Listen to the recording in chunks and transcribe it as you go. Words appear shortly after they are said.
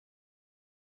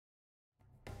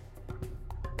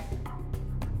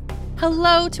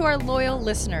Hello to our loyal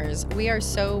listeners. We are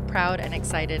so proud and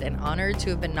excited and honored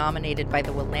to have been nominated by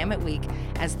the Willamette Week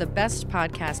as the best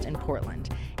podcast in Portland.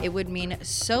 It would mean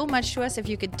so much to us if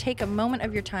you could take a moment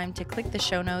of your time to click the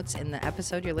show notes in the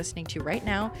episode you're listening to right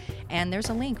now, and there's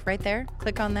a link right there.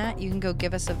 Click on that. You can go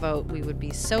give us a vote. We would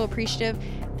be so appreciative.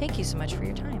 Thank you so much for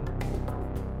your time.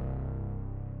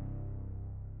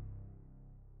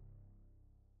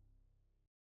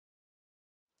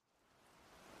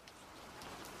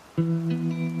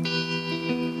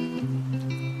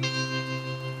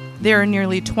 There are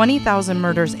nearly 20,000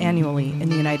 murders annually in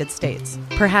the United States.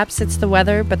 Perhaps it's the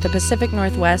weather, but the Pacific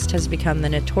Northwest has become the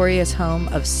notorious home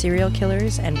of serial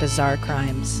killers and bizarre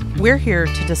crimes. We're here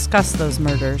to discuss those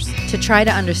murders, To try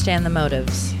to understand the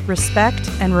motives, respect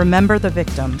and remember the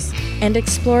victims. and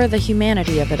explore the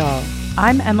humanity of it all.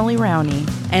 I'm Emily Rowney.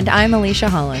 And I'm Alicia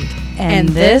Holland. And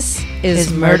this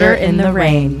is Murder in the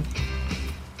Rain.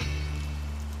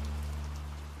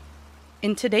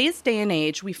 In today's day and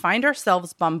age, we find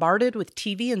ourselves bombarded with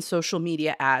TV and social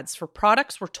media ads for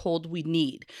products we're told we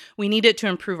need. We need it to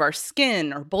improve our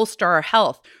skin or bolster our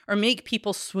health or make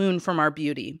people swoon from our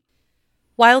beauty.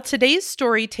 While today's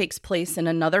story takes place in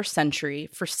another century,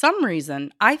 for some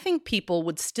reason, I think people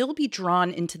would still be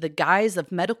drawn into the guise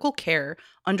of medical care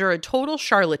under a total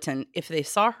charlatan if they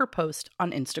saw her post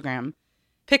on Instagram.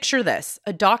 Picture this: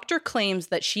 a doctor claims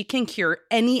that she can cure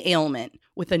any ailment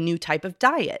with a new type of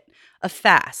diet. A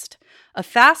fast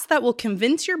that will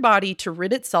convince your body to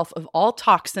rid itself of all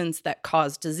toxins that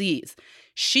cause disease.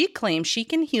 She claims she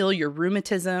can heal your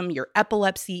rheumatism, your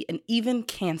epilepsy, and even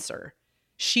cancer.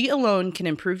 She alone can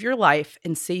improve your life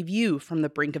and save you from the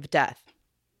brink of death.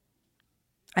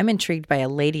 I'm intrigued by a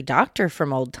lady doctor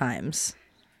from old times.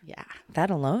 Yeah.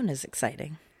 That alone is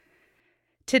exciting.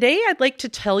 Today, I'd like to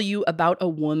tell you about a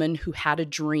woman who had a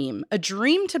dream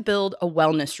to build a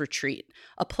wellness retreat,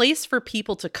 a place for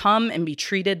people to come and be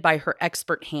treated by her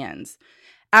expert hands.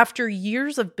 After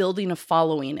years of building a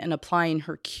following and applying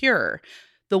her cure,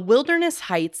 the Wilderness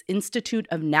Heights Institute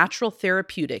of Natural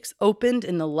Therapeutics opened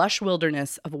in the lush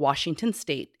wilderness of Washington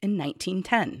State in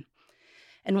 1910.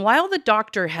 And while the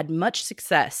doctor had much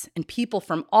success and people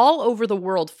from all over the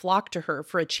world flocked to her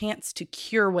for a chance to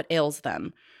cure what ails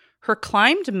them, her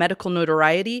climbed medical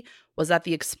notoriety was at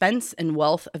the expense and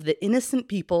wealth of the innocent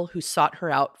people who sought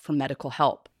her out for medical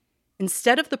help.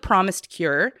 Instead of the promised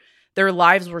cure, their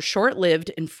lives were short-lived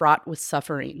and fraught with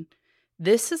suffering.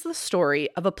 This is the story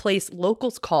of a place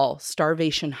locals call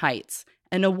Starvation Heights,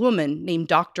 and a woman named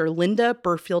Dr. Linda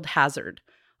Burfield Hazard,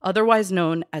 otherwise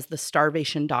known as the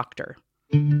Starvation Doctor.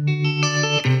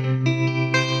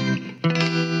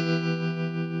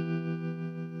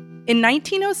 In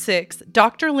 1906,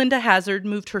 Dr. Linda Hazard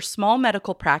moved her small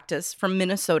medical practice from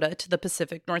Minnesota to the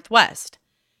Pacific Northwest.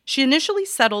 She initially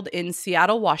settled in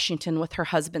Seattle, Washington with her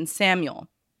husband Samuel.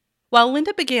 While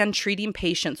Linda began treating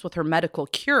patients with her medical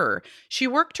cure, she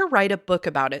worked to write a book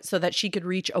about it so that she could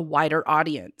reach a wider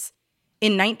audience.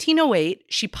 In 1908,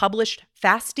 she published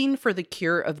Fasting for the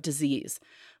Cure of Disease.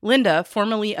 Linda,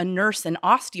 formerly a nurse and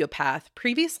osteopath,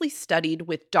 previously studied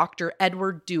with Dr.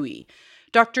 Edward Dewey.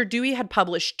 Dr. Dewey had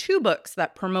published 2 books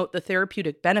that promote the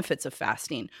therapeutic benefits of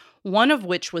fasting, one of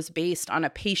which was based on a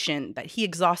patient that he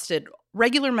exhausted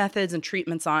regular methods and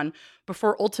treatments on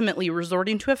before ultimately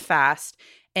resorting to a fast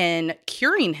and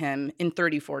curing him in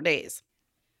 34 days.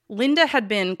 Linda had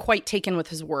been quite taken with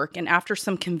his work, and after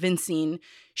some convincing,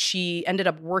 she ended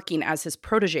up working as his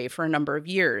protege for a number of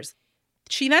years.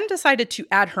 She then decided to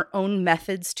add her own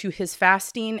methods to his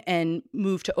fasting and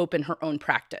move to open her own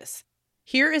practice.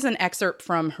 Here is an excerpt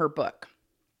from her book.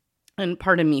 And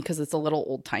pardon me, because it's a little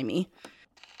old-timey.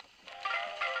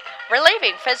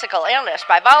 Relieving physical illness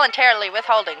by voluntarily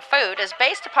withholding food is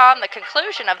based upon the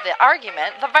conclusion of the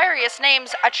argument the various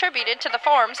names attributed to the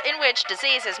forms in which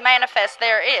disease is manifest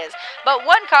there is, but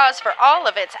one cause for all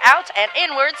of its out and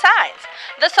inward signs.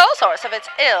 The sole source of its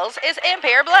ills is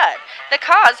impure blood. The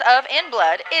cause of in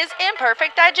blood is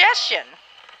imperfect digestion.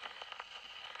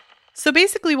 So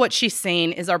basically what she's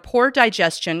saying is our poor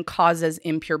digestion causes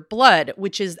impure blood,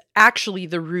 which is actually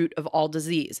the root of all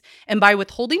disease. And by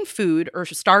withholding food or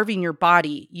starving your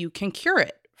body, you can cure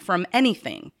it from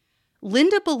anything.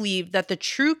 Linda believed that the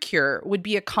true cure would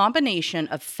be a combination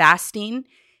of fasting,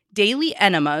 daily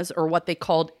enemas, or what they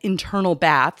called internal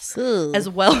baths, as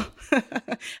well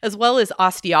as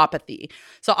osteopathy.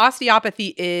 So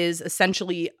osteopathy is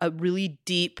essentially a really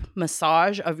deep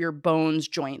massage of your bones,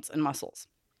 joints, and muscles.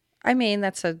 I mean,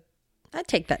 I'd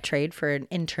take that trade for an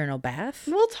internal bath.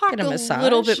 We'll talk a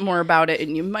little bit more about it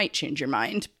and you might change your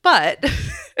mind. But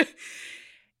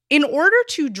In order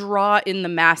to draw in the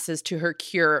masses to her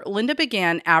cure, Linda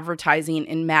began advertising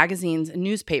in magazines and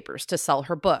newspapers to sell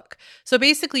her book. So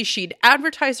basically, she'd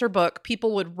advertise her book,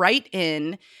 people would write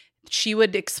in, she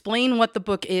would explain what the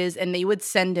book is, and they would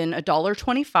send in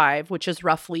 $1.25, which is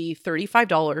roughly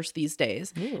 $35 these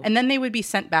days, and then they would be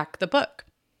sent back the book.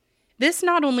 This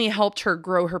not only helped her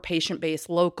grow her patient base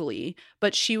locally,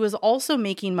 but she was also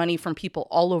making money from people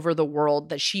all over the world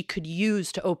that she could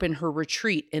use to open her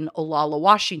retreat in Olalla,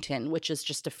 Washington, which is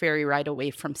just a ferry ride away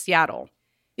from Seattle.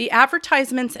 The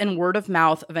advertisements and word of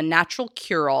mouth of a natural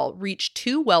cure-all reached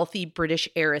two wealthy British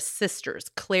heiress sisters,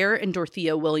 Claire and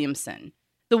Dorothea Williamson.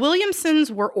 The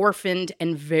Williamsons were orphaned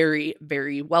and very,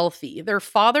 very wealthy. Their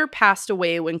father passed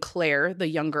away when Claire, the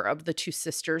younger of the two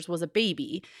sisters, was a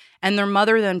baby, and their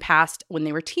mother then passed when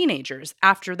they were teenagers.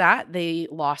 After that, they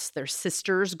lost their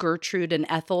sisters, Gertrude and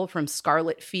Ethel, from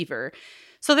scarlet fever.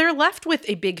 So they're left with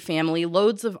a big family,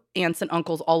 loads of aunts and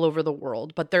uncles all over the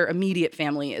world, but their immediate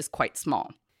family is quite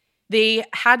small. They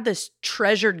had this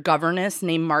treasured governess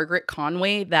named Margaret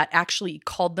Conway that actually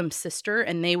called them sister,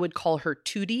 and they would call her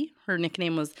Tootie. Her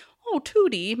nickname was, "Oh,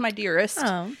 Tootie, my dearest."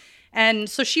 Oh. And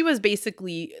so she was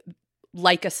basically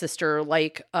like a sister,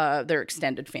 like their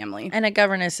extended family. And a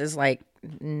governess is like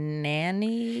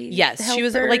nanny? Yes, she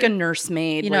was like a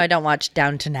nursemaid. You know, I don't watch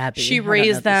Downton Abbey. She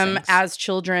raised them as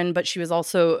children, but she was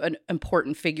also an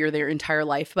important figure their entire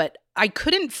life. But I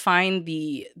couldn't find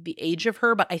the age of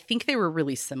her, but I think they were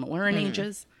really similar in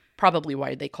ages. Probably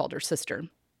why they called her sister.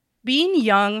 Being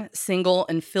young, single,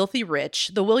 and filthy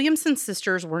rich, the Williamson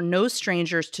sisters were no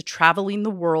strangers to traveling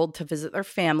the world to visit their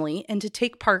family and to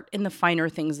take part in the finer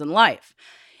things in life.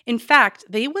 In fact,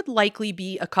 they would likely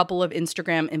be a couple of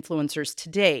Instagram influencers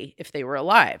today if they were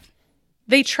alive.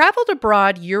 They traveled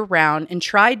abroad year-round and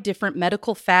tried different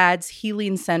medical fads,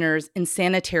 healing centers, and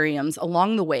sanitariums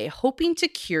along the way, hoping to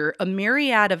cure a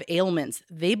myriad of ailments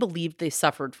they believed they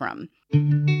suffered from.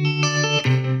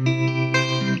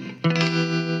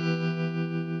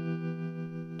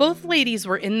 Both ladies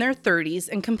were in their 30s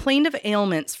and complained of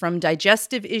ailments from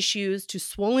digestive issues to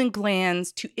swollen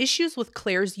glands to issues with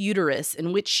Claire's uterus,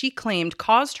 in which she claimed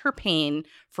caused her pain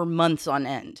for months on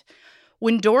end.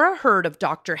 When Dora heard of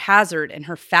Dr. Hazard and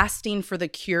her Fasting for the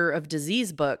Cure of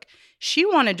Disease book, she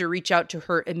wanted to reach out to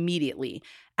her immediately.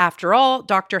 After all,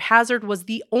 Dr. Hazard was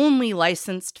the only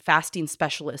licensed fasting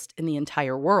specialist in the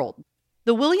entire world.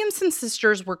 The Williamson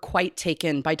sisters were quite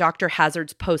taken by Dr.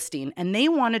 Hazard's posting, and they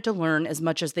wanted to learn as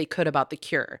much as they could about the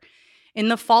cure. In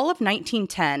the fall of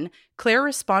 1910, Claire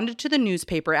responded to the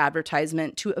newspaper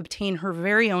advertisement to obtain her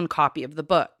very own copy of the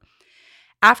book.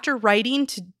 After writing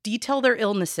to detail their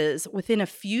illnesses, within a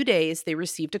few days they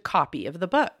received a copy of the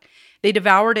book. They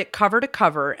devoured it cover to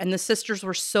cover, and the sisters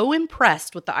were so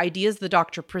impressed with the ideas the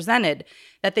doctor presented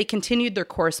that they continued their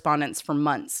correspondence for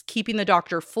months, keeping the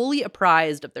doctor fully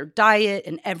apprised of their diet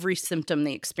and every symptom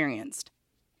they experienced.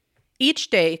 Each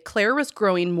day, Claire was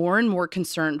growing more and more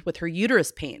concerned with her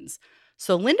uterus pains,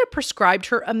 so Linda prescribed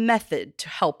her a method to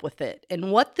help with it,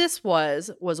 and what this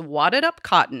was wadded up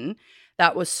cotton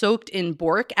that was soaked in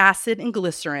boric acid and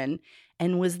glycerin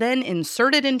and was then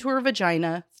inserted into her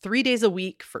vagina 3 days a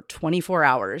week for 24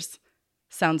 hours.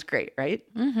 Sounds great, right?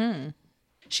 Mm-hmm.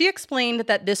 She explained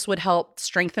that this would help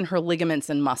strengthen her ligaments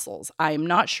and muscles. I'm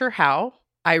not sure how.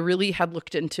 I really had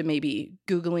looked into maybe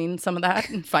Googling some of that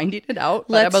and finding it out,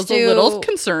 but I was a little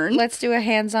concerned. Let's do a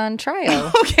hands-on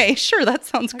trial. Okay, sure. That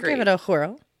sounds great. Give it a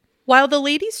whirl. While the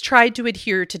ladies tried to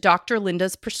adhere to Dr.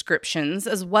 Linda's prescriptions,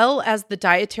 as well as the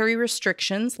dietary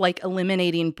restrictions like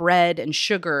eliminating bread and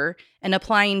sugar and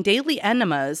applying daily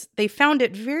enemas, they found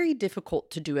it very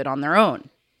difficult to do it on their own.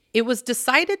 It was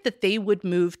decided that they would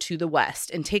move to the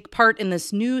West and take part in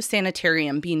this new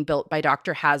sanitarium being built by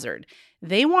Dr. Hazard.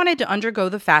 They wanted to undergo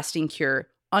the fasting cure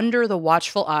under the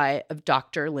watchful eye of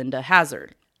Dr. Linda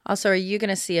Hazard. Also, are you going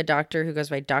to see a doctor who goes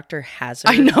by Dr.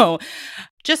 Hazard? I know.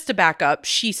 Just to back up,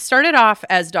 she started off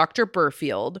as Dr.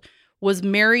 Burfield, was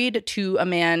married to a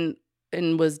man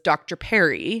and was Dr.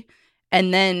 Perry,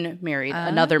 and then married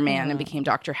another man and became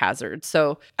Dr. Hazard.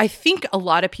 So I think a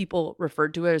lot of people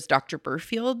referred to her as Dr.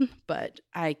 Burfield, but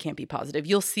I can't be positive.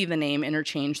 You'll see the name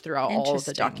interchanged throughout all of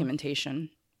the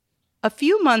documentation. A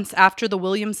few months after the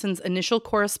Williamsons' initial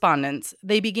correspondence,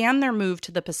 they began their move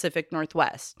to the Pacific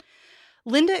Northwest.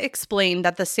 Linda explained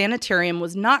that the sanitarium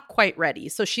was not quite ready,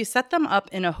 so she set them up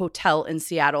in a hotel in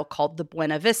Seattle called the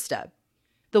Buena Vista.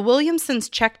 The Williamsons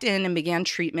checked in and began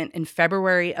treatment in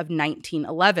February of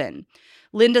 1911.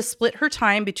 Linda split her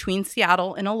time between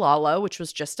Seattle and Olalla, which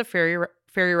was just a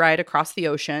ferry ride across the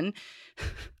ocean.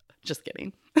 Just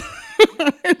kidding.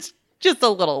 It's just a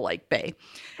little like bay.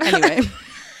 Anyway.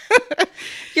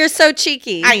 You're so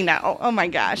cheeky. I know. Oh my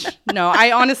gosh. No,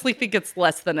 I honestly think it's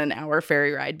less than an hour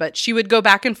ferry ride, but she would go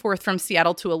back and forth from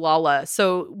Seattle to Ilala.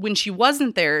 So when she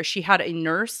wasn't there, she had a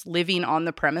nurse living on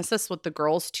the premises with the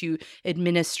girls to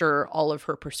administer all of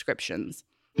her prescriptions.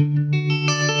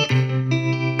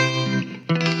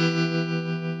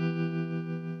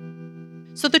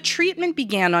 So the treatment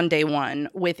began on day 1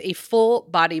 with a full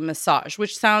body massage,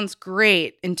 which sounds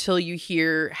great until you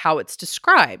hear how it's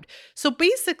described. So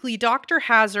basically, Dr.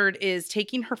 Hazard is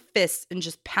taking her fists and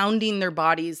just pounding their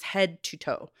bodies head to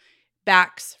toe.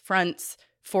 Backs, fronts,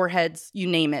 foreheads, you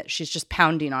name it. She's just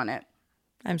pounding on it.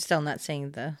 I'm still not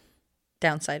seeing the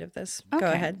downside of this. Okay,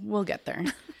 Go ahead. We'll get there.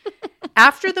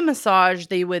 After the massage,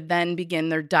 they would then begin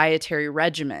their dietary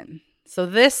regimen. So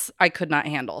this I could not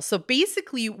handle. So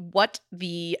basically what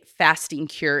the fasting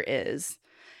cure is,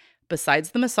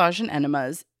 besides the massage and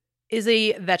enemas, is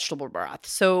a vegetable broth.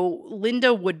 So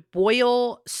Linda would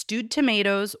boil stewed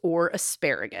tomatoes or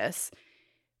asparagus,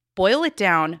 boil it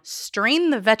down, strain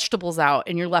the vegetables out,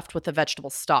 and you're left with a vegetable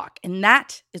stock. And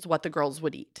that is what the girls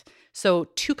would eat. So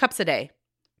 2 cups a day,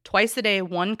 twice a day,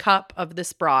 1 cup of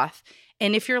this broth.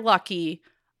 And if you're lucky,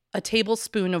 a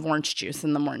tablespoon of orange juice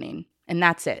in the morning. And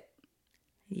that's it.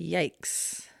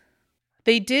 Yikes.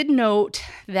 They did note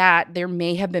that there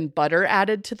may have been butter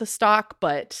added to the stock,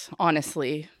 but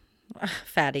honestly,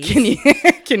 Fatties.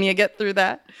 Can you get through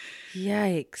that?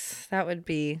 Yikes. That would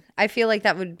be, I feel like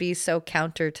that would be so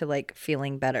counter to like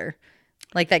feeling better.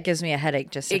 Like that gives me a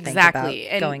headache just to think about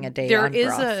going a day on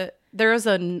broth. There is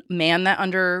a man that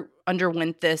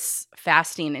underwent this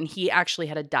fasting, and he actually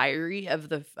had a diary of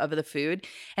the food,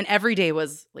 and every day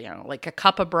was, you know, like a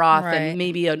cup of broth and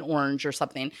maybe an orange or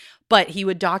something. But he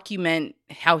would document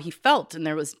how he felt, and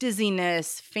there was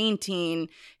dizziness, fainting,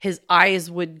 his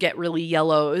eyes would get really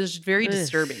yellow. It was very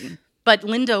disturbing. But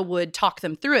Linda would talk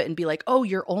them through it and be like, "Oh,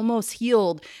 you're almost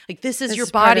healed. Like this is your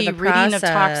body ridding of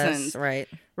toxins."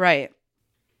 Right.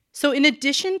 So in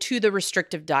addition to the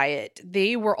restrictive diet,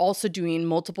 they were also doing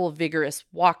multiple vigorous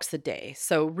walks a day.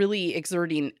 So really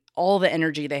exerting all the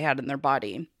energy they had in their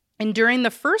body. And during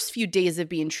the first few days of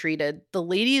being treated, the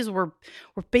ladies were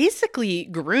basically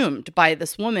groomed by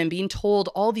this woman, being told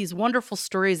all these wonderful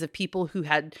stories of people who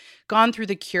had gone through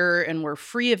the cure and were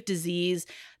free of disease.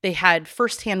 They had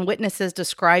firsthand witnesses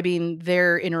describing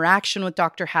their interaction with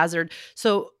Dr. Hazard.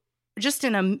 So just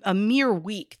in a mere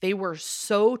week, they were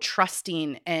so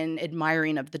trusting and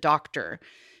admiring of the doctor.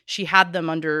 She had them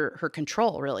under her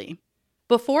control, really.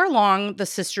 Before long, the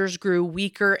sisters grew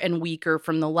weaker and weaker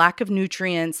from the lack of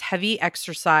nutrients, heavy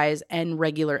exercise, and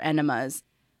regular enemas.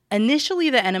 Initially,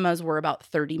 the enemas were about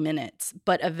 30 minutes,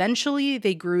 but eventually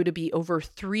they grew to be over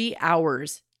 3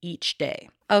 hours each day.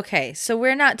 Okay, so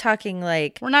we're not talking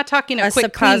a quick clean before a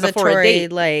suppository,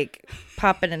 date. like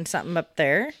popping in something up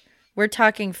there. We're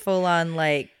talking full on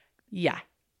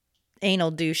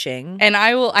anal douching. And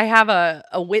I have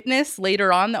a witness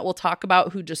later on that we'll talk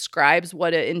about who describes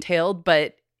what it entailed.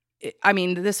 But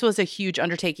this was a huge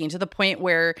undertaking to the point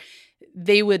where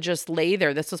they would just lay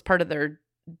there. This was part of their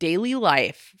daily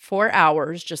life, 4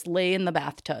 hours, just lay in the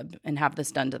bathtub and have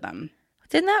this done to them.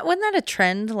 Wasn't that a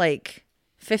trend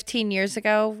 15 years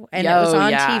ago? And it was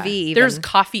on TV even. There's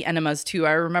coffee enemas too.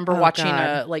 I remember watching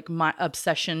my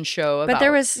obsession show about. But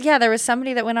there was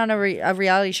somebody that went on a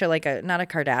reality show, not a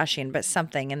Kardashian, but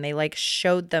something, and they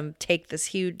showed them take this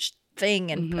huge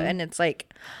thing and it's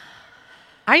like.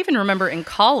 I even remember in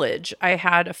college, I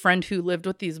had a friend who lived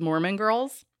with these Mormon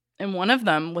girls, and one of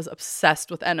them was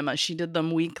obsessed with enemas. She did them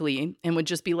weekly and would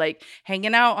just be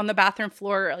hanging out on the bathroom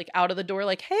floor, out of the door,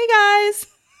 hey guys.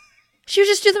 She would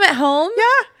just do them at home?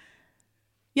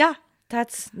 Yeah.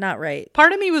 That's not right.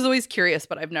 Part of me was always curious,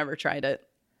 but I've never tried it.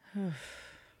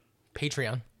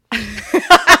 Patreon.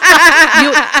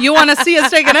 You want to see us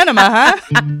take an enema, huh?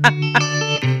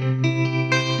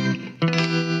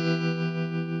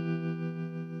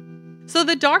 So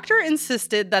the doctor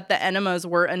insisted that the enemas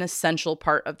were an essential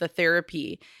part of the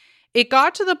therapy. It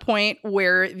got to the point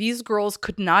where these girls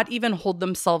could not even hold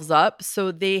themselves up,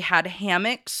 so they had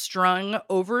hammocks strung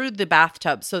over the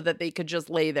bathtub so that they could just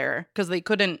lay there because they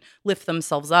couldn't lift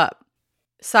themselves up.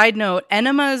 Side note,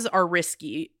 enemas are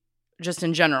risky just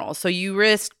in general. So you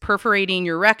risk perforating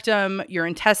your rectum, your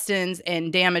intestines,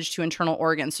 and damage to internal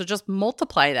organs. So just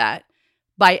multiply that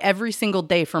by every single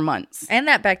day for months. And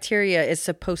that bacteria is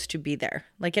supposed to be there.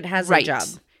 It has a job.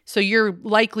 So you're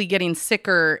likely getting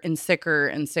sicker and sicker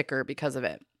and sicker because of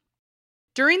it.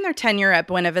 During their tenure at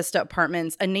Buena Vista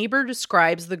Apartments, a neighbor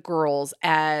describes the girls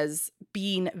as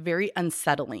being very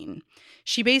unsettling.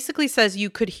 She basically says you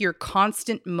could hear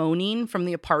constant moaning from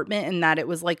the apartment and that it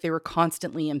was like they were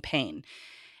constantly in pain.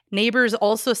 Neighbors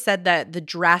also said that the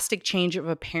drastic change of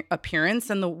appearance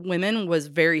in the women was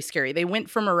very scary. They went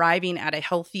from arriving at a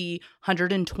healthy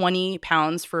 120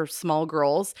 pounds for small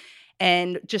girls,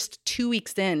 and just 2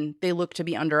 weeks in, they looked to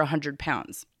be under 100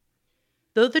 pounds.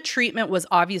 Though the treatment was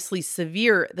obviously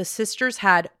severe, the sisters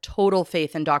had total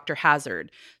faith in Dr.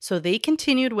 Hazard, so they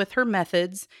continued with her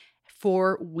methods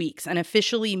for weeks and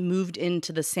officially moved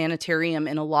into the sanitarium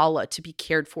in Olalla to be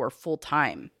cared for full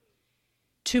time.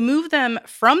 To move them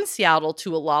from Seattle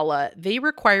to Olalla, they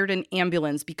required an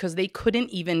ambulance because they couldn't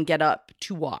even get up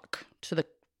to walk to the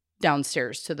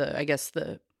downstairs to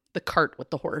the cart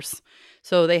with the horse.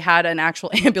 So they had an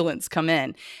actual ambulance come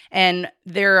in. And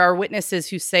there are witnesses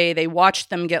who say they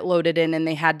watched them get loaded in and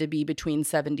they had to be between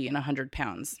 70 and 100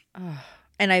 pounds. Oh.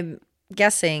 And I'm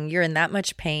guessing you're in that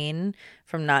much pain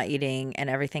from not eating and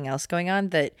everything else going on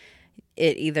that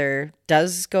it either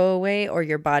does go away or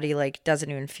your body like doesn't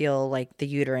even feel like the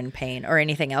uterine pain or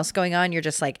anything else going on. You're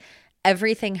just like,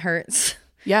 everything hurts.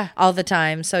 Yeah. All the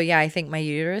time. So yeah, I think my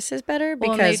uterus is better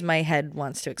because my head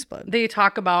wants to explode. They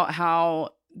talk about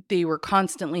how they were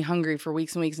constantly hungry for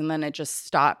weeks and weeks, and then it just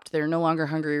stopped. They're no longer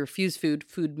hungry, refuse food.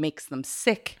 Food makes them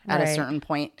sick at a certain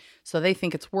point. So they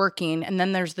think it's working. And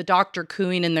then there's the doctor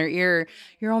cooing in their ear,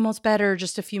 "You're almost better,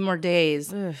 just a few more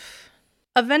days." Ugh.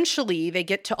 Eventually, they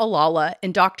get to Olalla,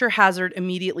 and Dr. Hazard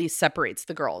immediately separates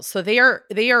the girls. So they are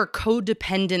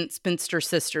codependent spinster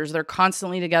sisters. They're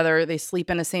constantly together. They sleep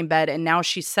in the same bed, and now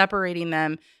she's separating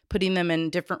them, putting them in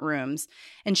different rooms.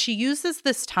 And she uses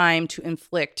this time to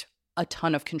inflict a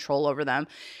ton of control over them.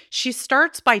 She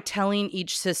starts by telling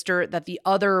each sister that the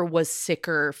other was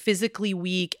sicker, physically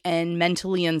weak, and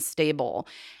mentally unstable.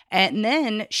 And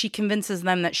then she convinces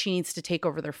them that she needs to take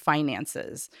over their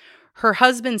finances. Her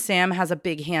husband, Sam, has a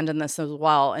big hand in this as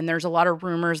well. And there's a lot of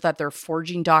rumors that they're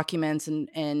forging documents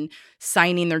and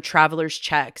signing their traveler's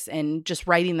checks and just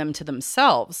writing them to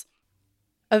themselves.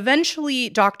 Eventually,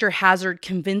 Dr. Hazard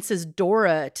convinces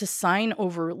Dora to sign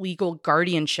over legal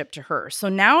guardianship to her. So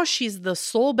now she's the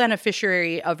sole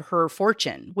beneficiary of her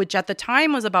fortune, which at the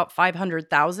time was about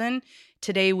 $500,000.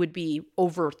 Today would be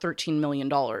over $13 million.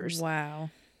 Wow.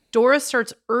 Dora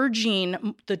starts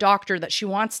urging the doctor that she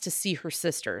wants to see her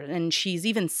sister, and she's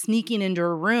even sneaking into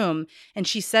her room. And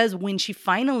she says when she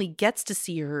finally gets to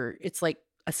see her, it's like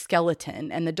a skeleton.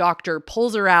 And the doctor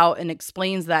pulls her out and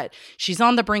explains that she's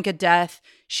on the brink of death.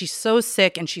 She's so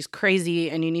sick and she's crazy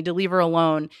and you need to leave her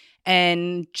alone.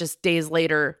 And just days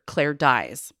later, Claire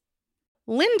dies.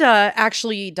 Linda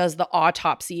actually does the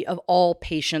autopsy of all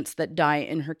patients that die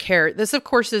in her care. This, of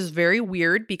course, is very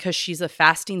weird because she's a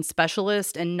fasting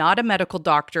specialist and not a medical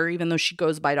doctor, even though she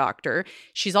goes by doctor.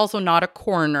 She's also not a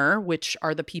coroner, which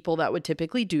are the people that would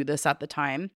typically do this at the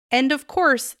time. And of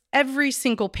course, every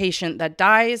single patient that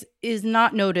dies is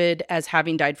not noted as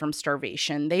having died from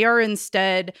starvation. They are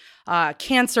instead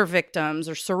cancer victims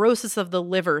or cirrhosis of the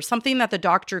liver, something that the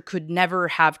doctor could never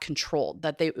have controlled,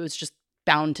 it was just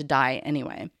bound to die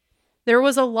anyway. There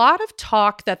was a lot of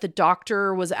talk that the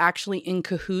doctor was actually in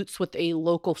cahoots with a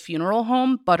local funeral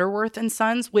home, Butterworth and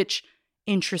Sons, which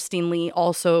interestingly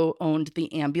also owned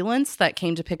the ambulance that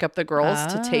came to pick up the girls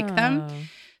to take them.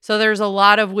 So there's a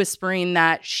lot of whispering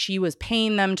that she was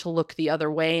paying them to look the other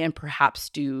way and perhaps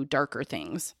do darker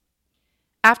things.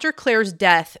 After Claire's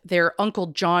death, their uncle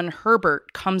John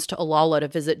Herbert comes to Olalla to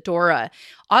visit Dora.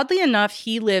 Oddly enough,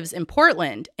 he lives in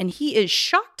Portland, and he is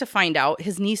shocked to find out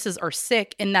his nieces are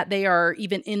sick and that they are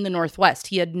even in the Northwest.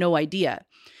 He had no idea.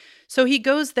 So he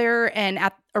goes there, and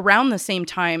at around the same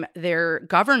time, their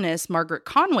governess, Margaret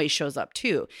Conway, shows up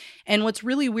too. And what's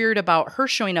really weird about her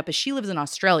showing up is she lives in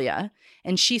Australia,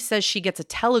 and she says she gets a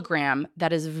telegram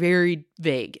that is very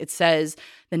vague. It says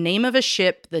the name of a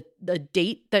ship, the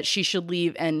date that she should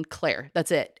leave, and Claire. That's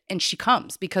it. And she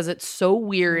comes because it's so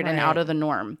weird and out of the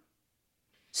norm.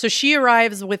 So she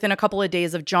arrives within a couple of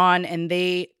days of John, and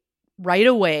they right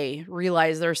away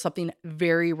realize there's something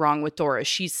very wrong with Dora.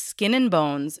 She's skin and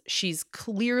bones. She's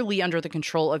clearly under the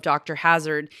control of Dr.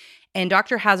 Hazard, and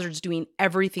Dr. Hazard's doing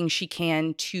everything she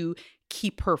can to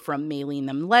keep her from mailing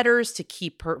them letters, to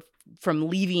keep her from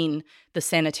leaving the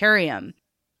sanitarium.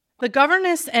 The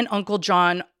governess and Uncle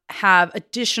John have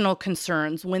additional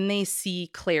concerns when they see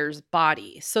Claire's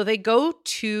body. So they go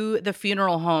to the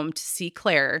funeral home to see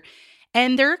Claire,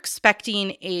 and they're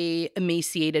expecting a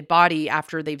emaciated body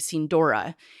after they've seen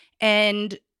Dora.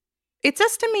 And It's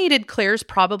estimated Claire's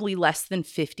probably less than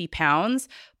 50 pounds,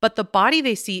 but the body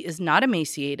they see is not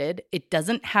emaciated. It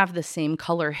doesn't have the same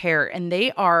color hair, and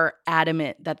they are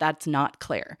adamant that that's not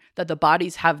Claire, that the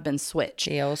bodies have been switched.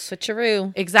 The old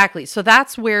switcheroo. Exactly. So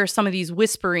that's where some of these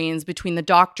whisperings between the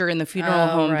doctor and the funeral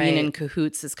home being in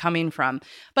cahoots is coming from.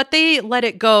 But they let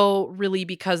it go really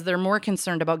because they're more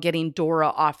concerned about getting Dora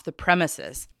off the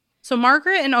premises. So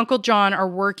Margaret and Uncle John are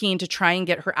working to try and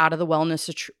get her out of the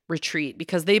wellness retreat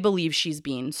because they believe she's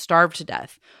being starved to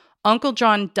death. Uncle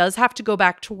John does have to go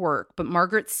back to work, but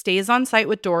Margaret stays on site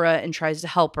with Dora and tries to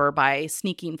help her by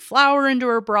sneaking flour into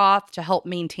her broth to help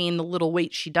maintain the little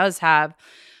weight she does have.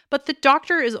 But the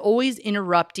doctor is always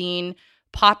interrupting,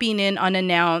 popping in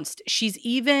unannounced. She's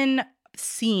even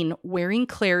seen wearing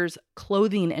Claire's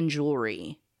clothing and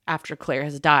jewelry after Claire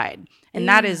has died. And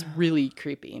that is really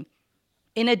creepy.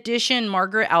 In addition,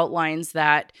 Margaret outlines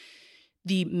that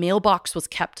the mailbox was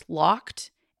kept locked,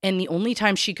 and the only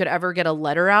time she could ever get a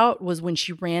letter out was when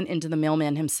she ran into the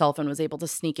mailman himself and was able to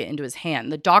sneak it into his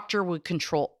hand. The doctor would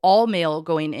control all mail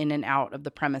going in and out of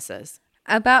the premises.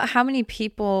 About how many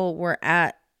people were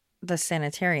at the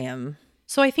sanitarium?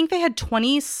 So I think they had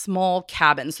 20 small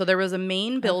cabins. So there was a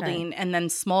main building and then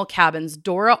small cabins.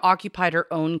 Dora occupied her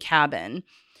own cabin.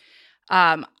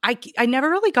 I never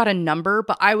really got a number,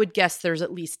 but I would guess there's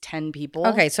at least 10 people.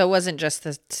 Okay, so it wasn't just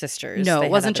the sisters. No, it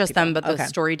wasn't just them, but the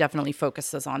story definitely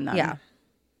focuses on them. Yeah.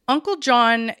 Uncle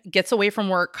John gets away from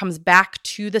work, comes back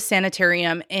to the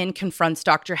sanitarium, and confronts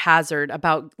Dr. Hazard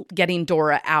about getting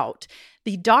Dora out.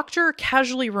 The doctor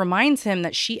casually reminds him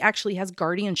that she actually has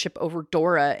guardianship over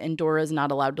Dora, and Dora is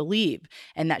not allowed to leave,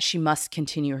 and that she must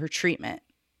continue her treatment.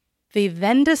 They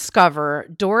then discover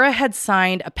Dora had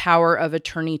signed a power of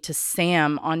attorney to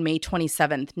Sam on May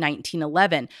 27th,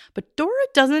 1911, but Dora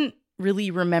doesn't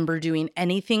really remember doing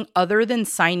anything other than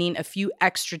signing a few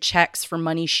extra checks for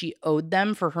money she owed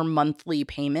them for her monthly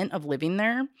payment of living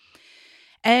there.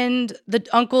 And the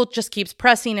uncle just keeps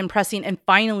pressing, and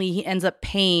finally he ends up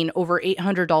paying over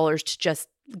 $800 to just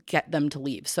get them to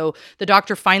leave. So the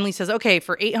doctor finally says, okay,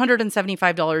 for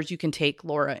 $875, you can take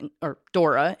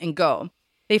Dora and go.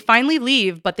 They finally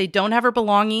leave, but they don't have her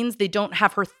belongings. They don't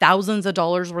have her thousands of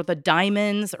dollars worth of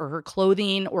diamonds or her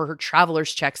clothing or her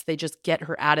traveler's checks. They just get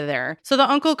her out of there. So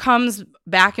the uncle comes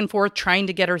back and forth trying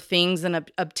to get her things and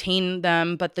obtain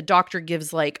them, but the doctor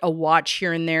gives like a watch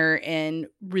here and there and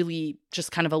really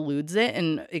just kind of eludes it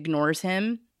and ignores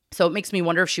him. So it makes me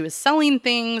wonder if she was selling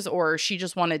things or she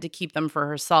just wanted to keep them for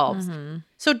herself. Mm-hmm.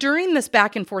 So during this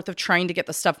back and forth of trying to get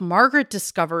the stuff, Margaret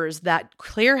discovers that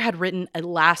Claire had written a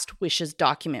last wishes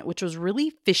document, which was really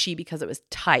fishy because it was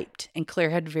typed. And Claire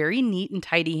had very neat and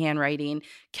tidy handwriting,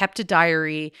 kept a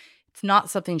diary. It's not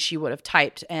something she would have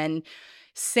typed. And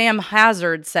Sam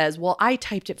Hazard says, well, I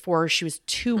typed it for her. She was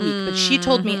too weak, but she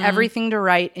told me everything to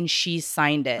write and she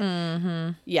signed it.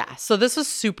 Mm-hmm. Yeah, so this was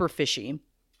super fishy.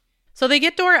 So they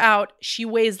get Dora out. She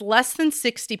weighs less than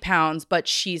 60 pounds, but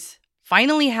she's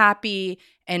finally happy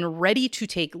and ready to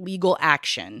take legal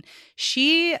action.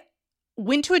 She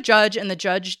went to a judge, and the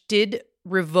judge did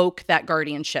revoke that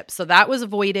guardianship. So that was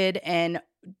avoided, and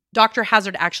Dr.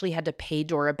 Hazard actually had to pay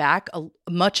Dora back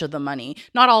much of the money.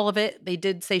 Not all of it. They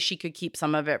did say she could keep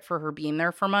some of it for her being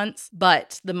there for months,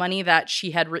 but the money that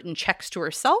she had written checks to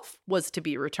herself was to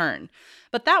be returned.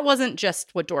 But that wasn't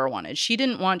just what Dora wanted. She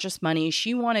didn't want just money.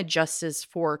 She wanted justice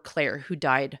for Claire, who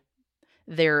died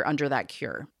there under that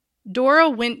cure. Dora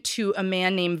went to a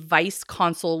man named Vice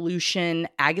Consul Lucian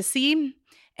Agassiz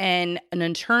and an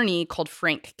attorney called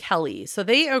Frank Kelly. So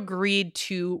they agreed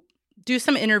to do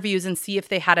some interviews and see if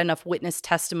they had enough witness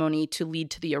testimony to lead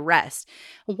to the arrest.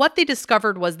 What they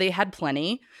discovered was they had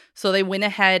plenty, so they went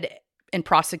ahead and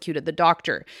prosecuted the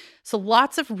doctor. So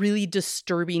lots of really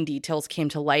disturbing details came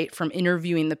to light from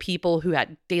interviewing the people who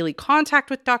had daily contact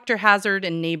with Dr. Hazard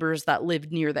and neighbors that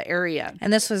lived near the area.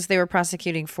 And they were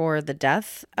prosecuting for the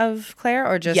death of Claire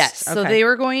or just? Yes. Okay. So they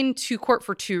were going to court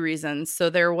for two reasons. So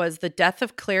there was the death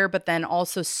of Claire, but then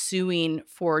also suing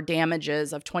for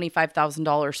damages of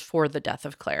 $25,000 for the death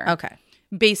of Claire. Okay.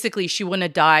 Basically, she wouldn't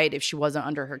have died if she wasn't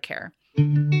under her care.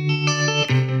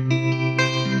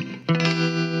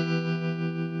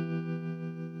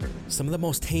 Some of the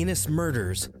most heinous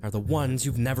murders are the ones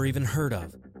you've never even heard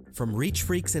of. From Reach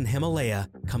Freaks in Himalaya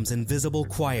comes Invisible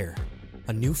Choir,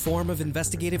 a new form of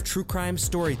investigative true crime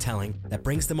storytelling that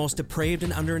brings the most depraved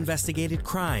and under-investigated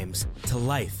crimes to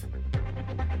life.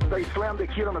 They slammed the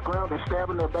kid on the ground and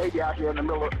stabbing their baby out here in the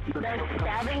middle of... They're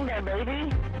stabbing their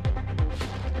baby?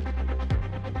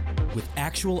 With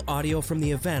actual audio from the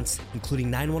events,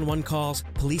 including 911 calls,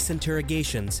 police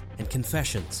interrogations, and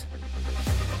confessions.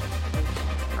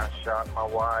 I shot my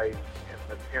wife, and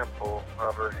the temple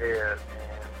of her head,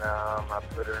 and I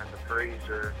put her in the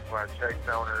freezer. When I checked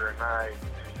on her tonight,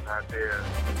 she's not dead.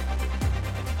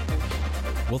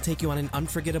 We'll take you on an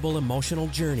unforgettable emotional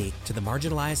journey to the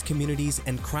marginalized communities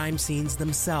and crime scenes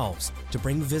themselves to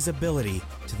bring visibility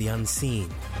to the unseen.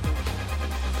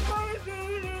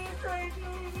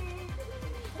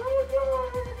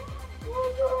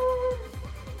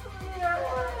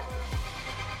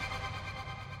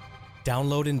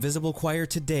 Download Invisible Choir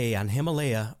today on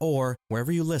Himalaya or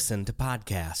wherever you listen to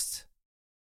podcasts.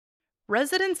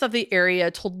 Residents of the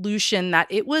area told Lucian that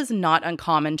it was not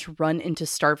uncommon to run into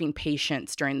starving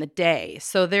patients during the day.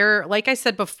 So like I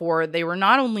said before, they were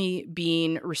not only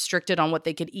being restricted on what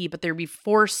they could eat, but they would be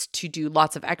forced to do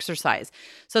lots of exercise.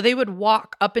 So they would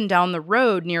walk up and down the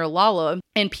road near Lala,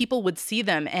 and people would see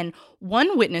them. And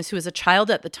one witness, who was a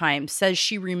child at the time, says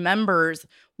she remembers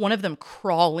one of them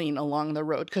crawling along the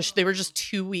road because they were just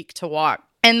too weak to walk.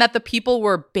 And that the people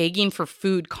were begging for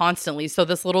food constantly. So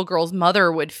this little girl's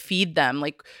mother would feed them,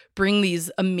 like bring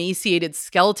these emaciated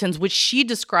skeletons, which she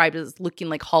described as looking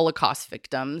like Holocaust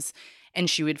victims, and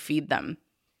she would feed them.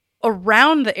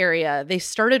 Around the area, they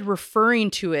started referring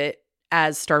to it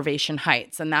as Starvation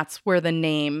Heights, and that's where the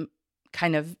name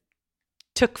kind of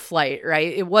took flight,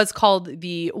 right? It was called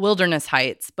the Wilderness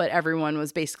Heights, but everyone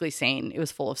was basically saying it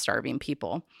was full of starving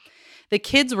people. The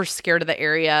kids were scared of the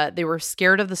area. They were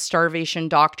scared of the starvation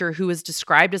doctor, who was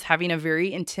described as having a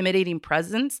very intimidating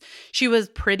presence. She was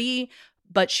pretty,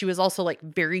 but she was also like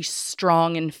very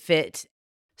strong and fit.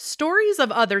 Stories of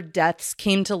other deaths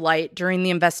came to light during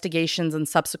the investigations and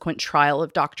subsequent trial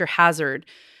of Dr. Hazard.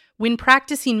 When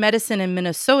practicing medicine in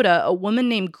Minnesota, a woman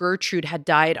named Gertrude had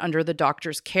died under the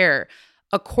doctor's care.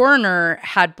 A coroner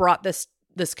had brought this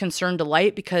concern to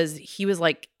light because he was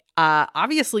like,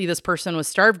 obviously this person was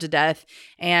starved to death,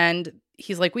 and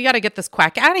he's like, we got to get this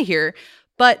quack out of here.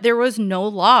 But there was no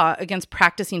law against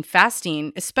practicing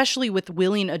fasting, especially with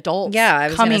willing adults. Yeah, I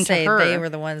was going to say her. They were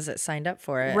the ones that signed up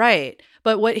for it. Right.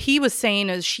 But what he was saying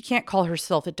is she can't call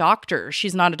herself a doctor.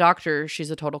 She's not a doctor.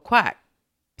 She's a total quack.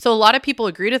 So a lot of people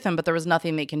agreed with him, but there was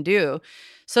nothing they can do.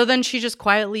 So then she just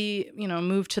quietly,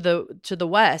 moved to the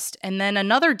west. And then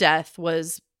another death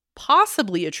was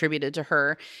possibly attributed to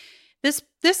her.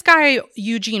 This guy,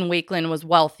 Eugene Wakeland, was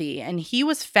wealthy, and he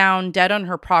was found dead on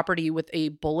her property with a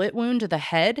bullet wound to the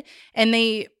head, and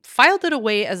they filed it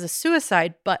away as a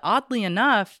suicide, but oddly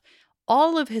enough,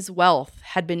 all of his wealth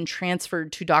had been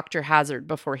transferred to Dr. Hazard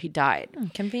before he died.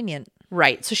 Convenient.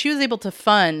 Right. So she was able to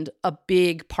fund a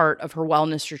big part of her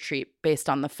wellness retreat based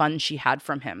on the funds she had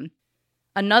from him.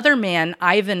 Another man,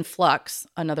 Ivan Flux,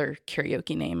 another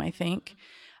karaoke name, I think,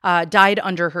 died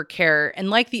under her care. And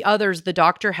like the others, the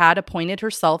doctor had appointed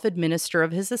herself administrator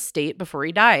of his estate before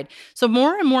he died. So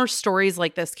more and more stories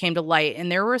like this came to light,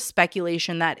 and there was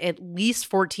speculation that at least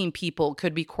 14 people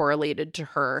could be correlated to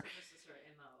her.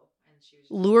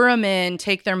 Lure them in,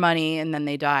 take their money, and then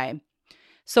they die.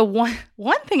 So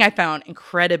one thing I found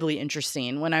incredibly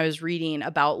interesting when I was reading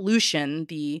about Lucian,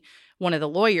 one of the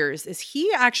lawyers, is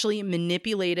he actually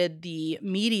manipulated the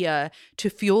media to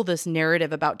fuel this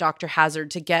narrative about Dr.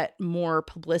 Hazard to get more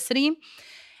publicity.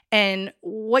 And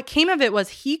what came of it was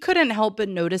he couldn't help but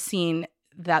noticing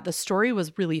that the story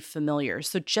was really familiar.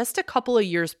 So just a couple of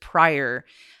years prior,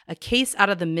 a case out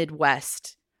of the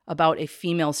Midwest about a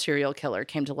female serial killer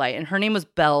came to light, and her name was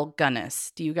Belle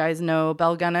Gunness. Do you guys know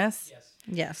Belle Gunness?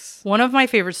 Yes. One of my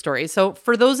favorite stories. So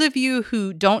for those of you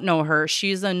who don't know her,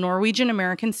 she's a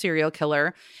Norwegian-American serial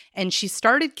killer, and she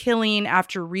started killing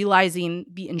after realizing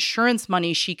the insurance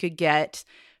money she could get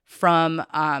from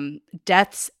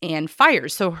deaths and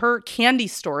fires. So her candy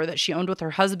store that she owned with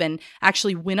her husband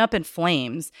actually went up in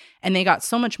flames, and they got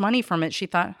so much money from it, she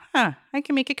thought, I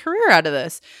can make a career out of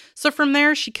this. So from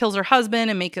there, she kills her husband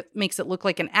and makes it look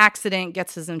like an accident,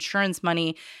 gets his insurance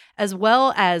money, as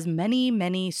well as many,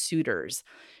 many suitors.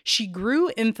 She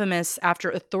grew infamous after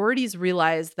authorities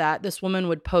realized that this woman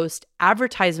would post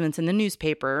advertisements in the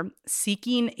newspaper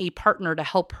seeking a partner to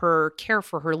help her care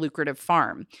for her lucrative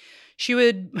farm. She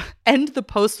would end the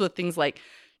post with things like,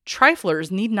 "Triflers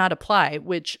need not apply,"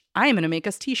 which I am going to make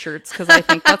us t-shirts because I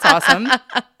think that's awesome.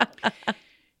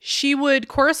 She would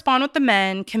correspond with the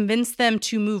men, convince them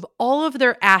to move all of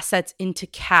their assets into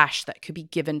cash that could be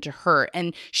given to her.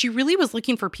 And she really was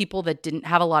looking for people that didn't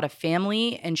have a lot of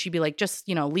family. And she'd be like, just,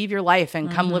 leave your life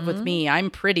and come live with me.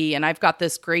 I'm pretty and I've got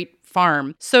this great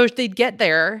farm. So they'd get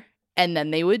there and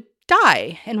then they would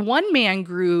die. And one man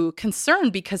grew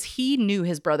concerned because he knew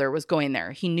his brother was going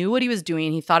there. He knew what he was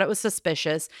doing. He thought it was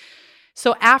suspicious.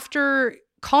 So after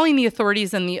calling the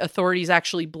authorities and the authorities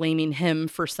actually blaming him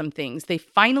for some things, they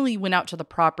finally went out to the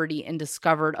property and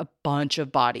discovered a bunch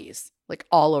of bodies, like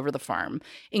all over the farm,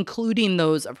 including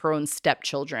those of her own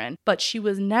stepchildren. But she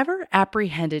was never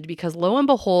apprehended because, lo and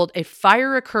behold, a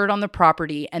fire occurred on the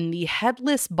property and the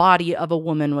headless body of a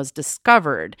woman was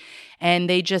discovered. And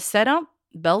they just said, oh,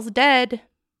 Belle's dead.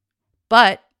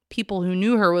 But people who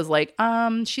knew her was like,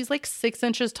 she's like 6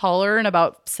 inches taller and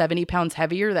about 70 pounds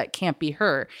heavier. That can't be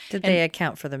her. Did they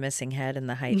account for the missing head and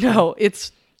the height? No,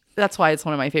 that's why it's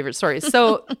one of my favorite stories.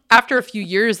 So after a few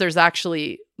years, there's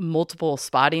actually multiple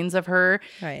spottings of her.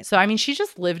 Right. So, I mean, she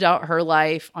just lived out her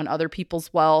life on other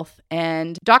people's wealth.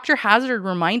 And Dr. Hazard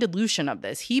reminded Lucian of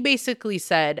this. He basically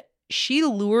said she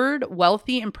lured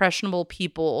wealthy, impressionable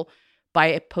people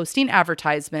by posting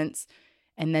advertisements,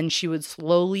 and then she would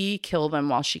slowly kill them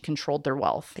while she controlled their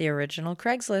wealth. The original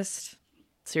Craigslist.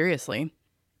 Seriously.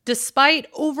 Despite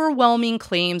overwhelming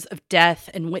claims of death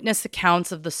and witness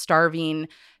accounts of the starving,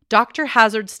 Dr.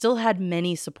 Hazard still had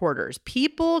many supporters.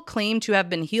 People claimed to have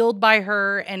been healed by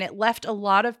her, and it left a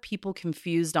lot of people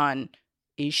confused on,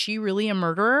 is she really a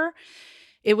murderer?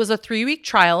 It was a 3-week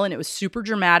trial, and it was super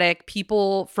dramatic.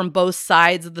 People from both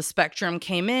sides of the spectrum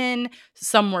came in.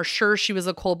 Some were sure she was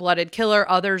a cold-blooded killer.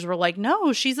 Others were like,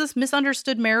 no, she's this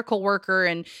misunderstood miracle worker,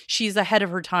 and she's ahead of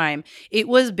her time. It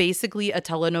was basically a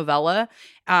telenovela.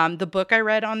 The book I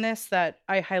read on this that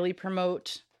I highly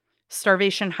promote,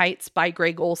 Starvation Heights by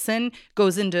Greg Olson,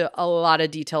 goes into a lot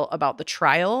of detail about the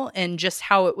trial and just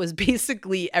how it was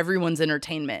basically everyone's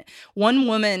entertainment. One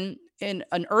woman in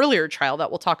an earlier trial that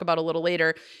we'll talk about a little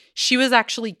later, she was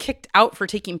actually kicked out for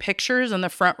taking pictures in the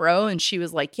front row. And she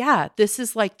was like, yeah, this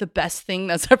is like the best thing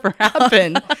that's ever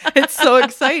happened. It's so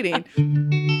exciting.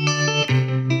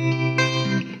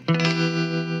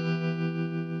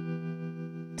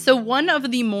 So one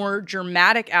of the more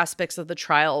dramatic aspects of the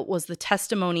trial was the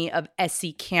testimony of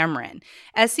Essie Cameron.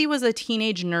 Essie was a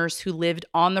teenage nurse who lived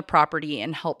on the property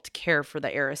and helped care for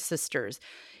the heiress sisters.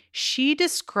 She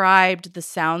described the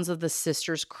sounds of the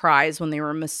sisters' cries when they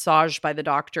were massaged by the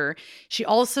doctor. She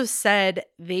also said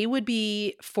they would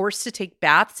be forced to take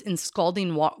baths in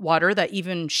scalding water that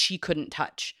even she couldn't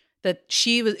touch.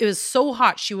 It was so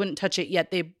hot she wouldn't touch it, yet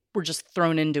they were just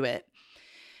thrown into it.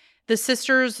 The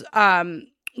sisters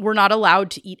were not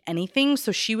allowed to eat anything,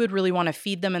 so she would really want to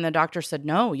feed them, and the doctor said,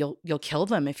 no, you'll kill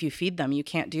them if you feed them. You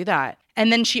can't do that. And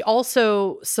then she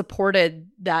also supported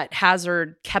that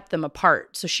Hazard kept them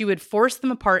apart. So she would force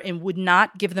them apart and would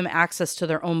not give them access to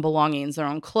their own belongings, their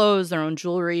own clothes, their own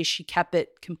jewelry. She kept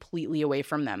it completely away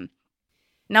from them.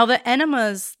 Now, the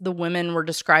enemas the women were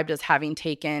described as having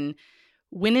taken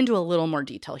went into a little more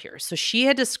detail here. So she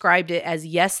had described it as,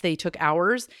 yes, they took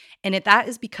hours, and that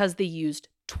is because they used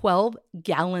 12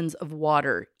 gallons of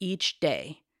water each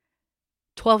day.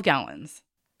 12 gallons.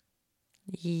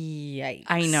 Yikes.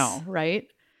 I know, right?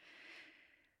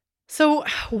 So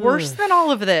worse than all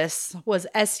of this was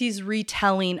Essie's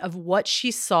retelling of what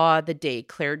she saw the day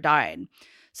Claire died.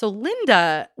 So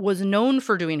Linda was known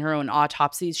for doing her own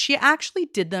autopsies. She actually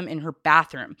did them in her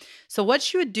bathroom. So what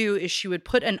she would do is she would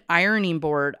put an ironing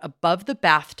board above the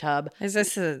bathtub. Is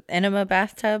this an enema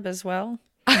bathtub as well?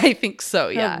 I think so,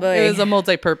 yeah. Oh, it was a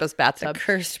multi-purpose bathtub. A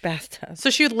cursed bathtub. So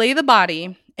she would lay the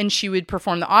body and she would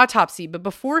perform the autopsy. But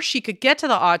before she could get to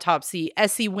the autopsy,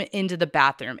 Essie went into the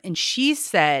bathroom and she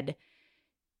said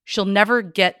she'll never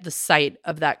get the sight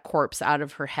of that corpse out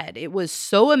of her head. It was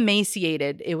so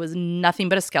emaciated. It was nothing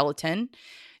but a skeleton.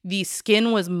 The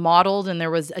skin was mottled and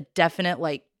there was a definite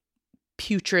like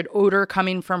putrid odor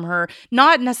coming from her.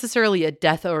 Not necessarily a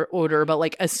death odor, but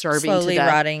like a starving slowly to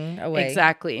death. Rotting away.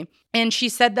 Exactly. And she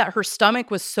said that her stomach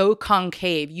was so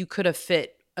concave, you could have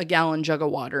fit a gallon jug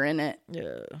of water in it.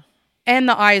 Yeah. And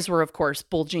the eyes were, of course,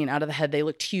 bulging out of the head. They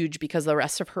looked huge because the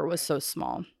rest of her was so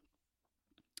small.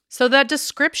 So that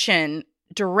description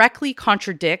directly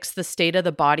contradicts the state of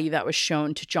the body that was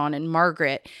shown to John and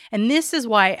Margaret. And this is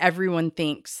why everyone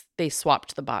thinks they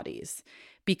swapped the bodies.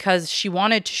 Because she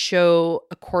wanted to show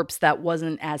a corpse that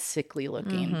wasn't as sickly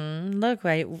looking. Mm-hmm. Look,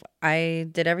 I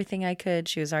did everything I could.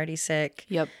 She was already sick.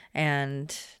 Yep.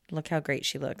 And look how great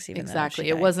she looks. Even exactly.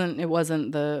 Though it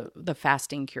wasn't the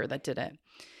fasting cure that did it.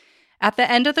 At the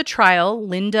end of the trial,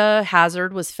 Linda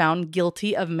Hazard was found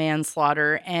guilty of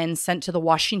manslaughter and sent to the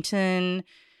Washington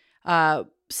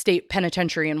State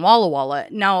Penitentiary in Walla Walla.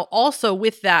 Now, also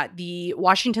with that, the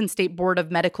Washington State Board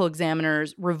of Medical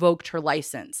Examiners revoked her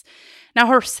license. Now,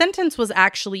 her sentence was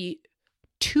actually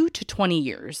 2 to 20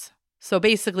 years. So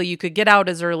basically, you could get out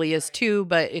as early as 2,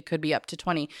 but it could be up to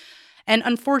 20. And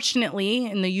unfortunately,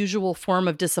 in the usual form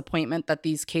of disappointment that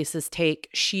these cases take,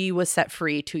 she was set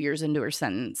free 2 years into her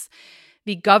sentence.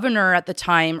 The governor at the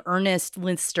time, Ernest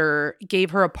Lister,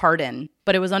 gave her a pardon,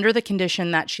 but it was under the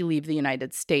condition that she leave the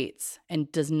United States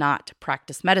and does not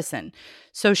practice medicine.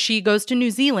 So she goes to New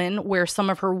Zealand, where some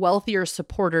of her wealthier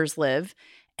supporters live.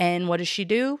 And what does she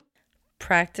do?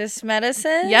 Practice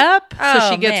medicine? Yep. Oh,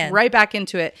 so she gets man. right back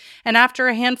into it. And after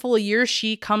a handful of years,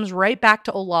 she comes right back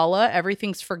to Olalla.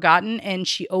 Everything's forgotten. And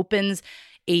she opens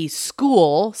a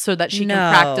school so that she can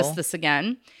practice this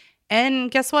again.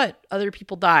 And guess what? Other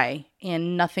people die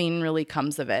and nothing really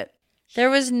comes of it. There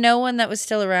was no one that was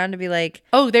still around to be like,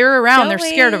 oh, they were around. They're "Don't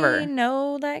scared of we her.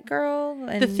 know that girl?"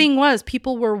 And The thing was,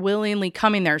 people were willingly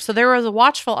coming there. So there was a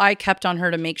watchful eye kept on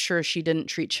her to make sure she didn't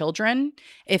treat children.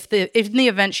 If in the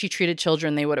event she treated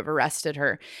children, they would have arrested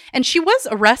her. And she was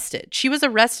arrested. She was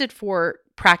arrested for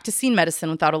practicing medicine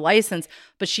without a license,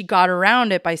 but she got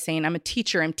around it by saying, "I'm a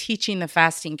teacher. I'm teaching the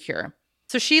fasting cure."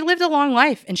 So she lived a long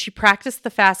life and she practiced the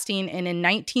fasting. And in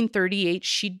 1938,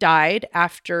 she died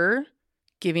after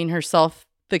giving herself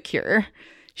the cure.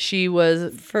 She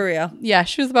was, for real. yeah,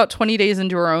 she was about 20 days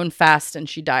into her own fast and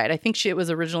she died. I think she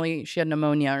had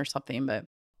pneumonia or something, but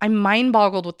I'm mind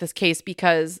boggled with this case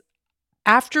because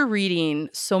after reading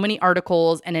so many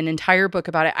articles and an entire book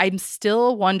about it, I'm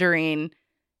still wondering,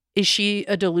 is she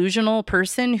a delusional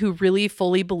person who really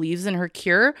fully believes in her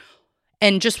cure?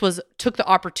 And just took the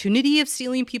opportunity of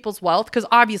stealing people's wealth? Because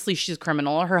obviously she's a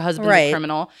criminal. Her husband's a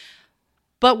criminal.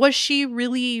 But was she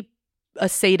really a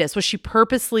sadist? Was she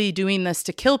purposely doing this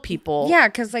to kill people? Yeah,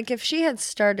 because like if she had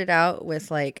started out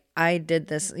with like, I did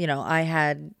this, I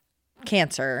had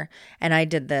cancer and I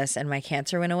did this and my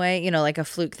cancer went away, like a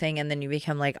fluke thing. And then you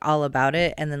become like all about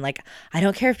it. And then like, I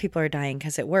don't care if people are dying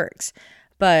because it works.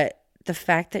 But the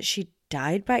fact that she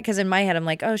died by, because in my head I'm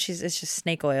like, oh, it's just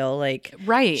snake oil, like,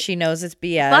 right, she knows it's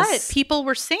BS. But people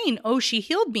were saying, oh, she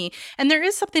healed me. And there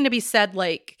is something to be said,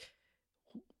 like,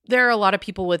 there are a lot of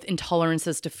people with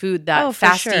intolerances to food that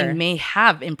fasting may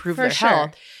have improved their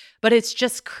health. But it's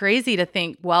just crazy to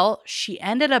think, well, she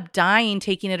ended up dying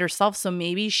taking it herself, so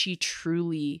maybe she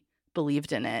truly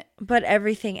believed in it. But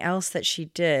everything else that she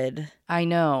did, I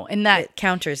know, and that it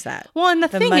counters that. Well, and the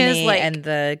thing money is, like, and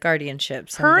the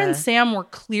guardianships. Her and Sam were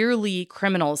clearly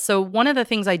criminals. So one of the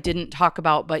things I didn't talk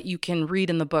about, but you can read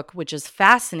in the book, which is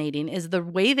fascinating, is the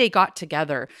way they got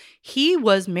together. He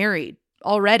was married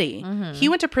already. Mm-hmm. He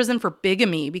went to prison for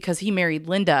bigamy because he married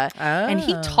Linda. And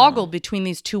he toggled between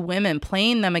these two women,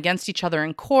 playing them against each other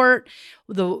in court.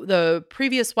 The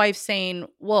previous wife saying,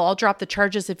 well, I'll drop the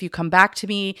charges if you come back to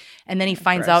me. And then he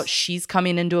finds out she's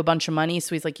coming into a bunch of money.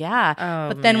 So he's like, yeah.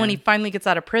 But then when he finally gets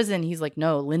out of prison, he's like,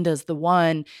 no, Linda's the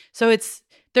one. So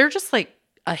they're just like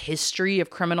a history of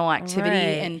criminal activity.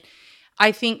 Right. And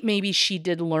I think maybe she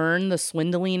did learn the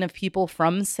swindling of people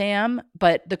from Sam.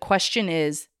 But the question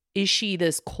is she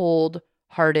this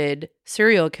cold-hearted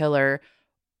serial killer,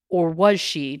 or was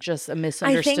she just a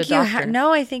misunderstood doctor?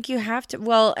 I think you have to.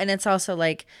 Well, and it's also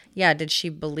like, yeah, did she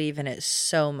believe in it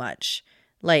so much,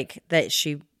 like that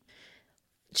she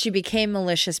became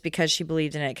malicious because she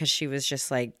believed in it, because she was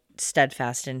just like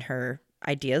steadfast in her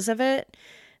ideas of it.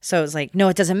 So it was like, no,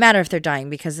 it doesn't matter if they're dying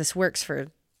because this works for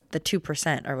the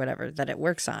 2% or whatever that it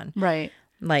works on. Right.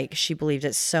 Like, she believed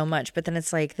it so much. But then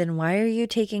it's like, then why are you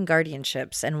taking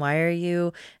guardianships? And why are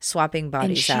you swapping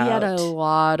bodies out? And she had a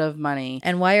lot of money.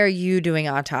 And why are you doing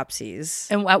autopsies?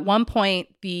 And at one point,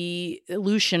 the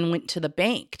Lucian went to the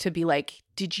bank to be like,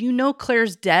 did you know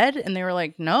Claire's dead? And they were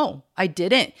like, no, I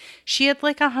didn't. She had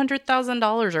like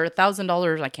 $100,000 or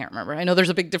 $1,000. I can't remember. I know there's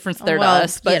a big difference there to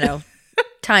us. But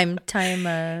time.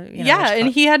 Yeah, and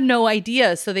he had no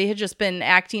idea. So they had just been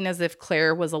acting as if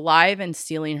Claire was alive and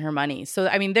stealing her money. So,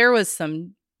 I mean, there was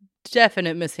some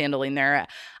definite mishandling there.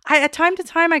 At time to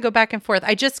time, I go back and forth.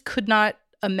 I just could not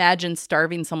imagine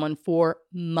starving someone for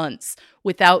months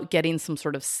without getting some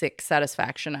sort of sick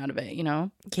satisfaction out of it,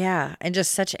 Yeah, and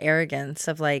just such arrogance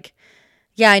of like,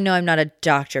 yeah, I know I'm not a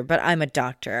doctor, but I'm a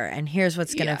doctor, and here's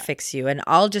what's going to fix you, and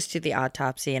I'll just do the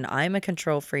autopsy, and I'm a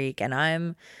control freak, and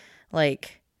I'm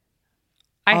like...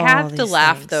 I have to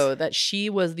laugh, though, that she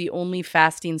was the only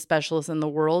fasting specialist in the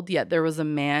world, yet there was a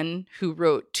man who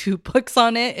wrote 2 books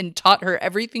on it and taught her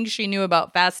everything she knew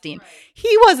about fasting. Right.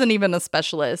 He wasn't even a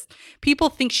specialist. People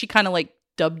think she kind of like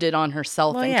dubbed it on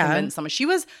herself and convinced someone. She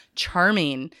was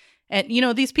charming. And,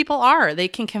 these people they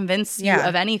can convince you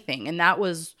of anything. And that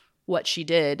was what she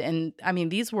did. And, I mean,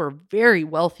 these were very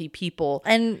wealthy people.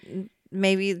 And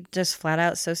maybe just flat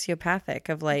out sociopathic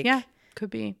of like... Yeah,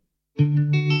 could be.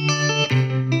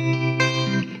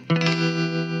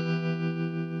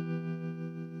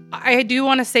 I do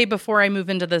want to say before I move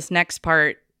into this next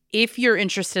part, if you're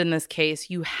interested in this case,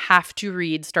 you have to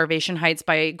read Starvation Heights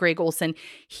by Greg Olson.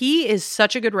 He is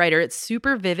such a good writer. It's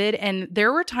super vivid. And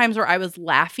there were times where I was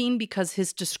laughing because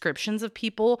his descriptions of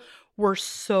people were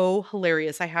so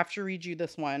hilarious. I have to read you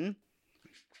this one.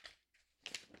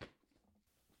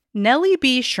 Nellie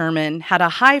B. Sherman had a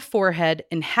high forehead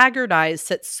and haggard eyes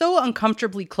set so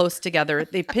uncomfortably close together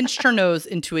they pinched her nose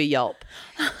into a yelp.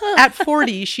 At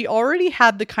 40, she already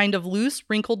had the kind of loose,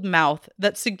 wrinkled mouth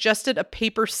that suggested a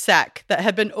paper sack that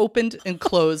had been opened and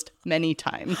closed many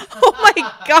times. Oh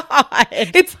my God.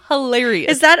 It's hilarious.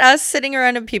 Is that us sitting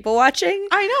around and people watching?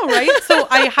 I know, right? So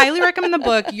I highly recommend the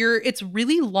book. It's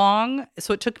really long,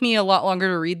 so it took me a lot longer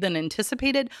to read than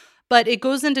anticipated, but it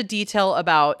goes into detail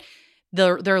about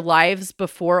their lives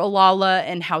before Olalla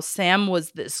and how Sam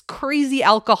was this crazy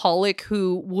alcoholic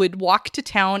who would walk to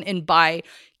town and buy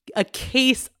a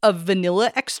case of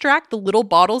vanilla extract, the little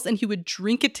bottles, and he would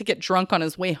drink it to get drunk on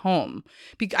his way home.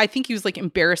 I think he was like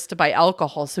embarrassed to buy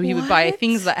alcohol, so he would buy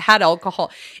things that had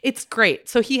alcohol. It's great.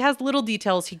 So he has little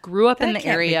details. He grew up in the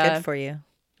area. Be good for you.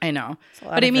 I know.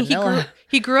 But I mean,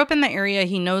 he grew up in the area.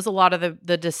 He knows a lot of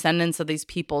the descendants of these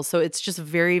people. So it's just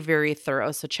very, very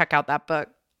thorough. So check out that book.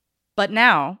 But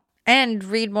now. And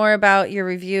read more about your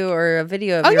review or a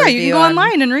video of your review. You can go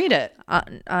online and read it.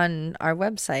 On our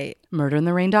website.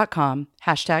 Murderintherain.com.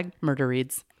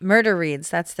 #murderreads. Murder Reads.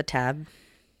 That's the tab.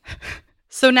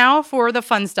 So now for the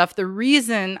fun stuff. The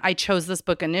reason I chose this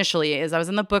book initially is I was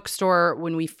in the bookstore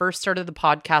when we first started the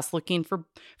podcast looking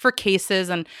for cases,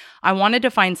 and I wanted to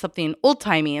find something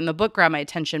old-timey, and the book grabbed my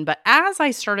attention. But as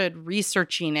I started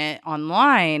researching it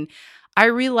online, I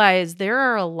realized there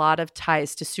are a lot of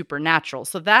ties to supernatural.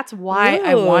 So that's why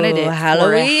I wanted it for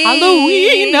a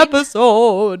Halloween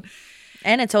episode.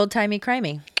 And it's old-timey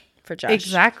crimey for Josh.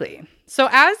 Exactly. So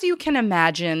as you can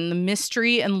imagine, the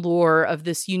mystery and lore of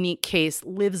this unique case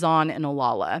lives on in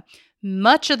Olalla.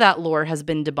 Much of that lore has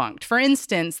been debunked. For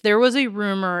instance, there was a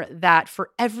rumor that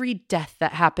for every death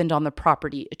that happened on the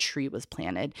property, a tree was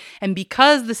planted. And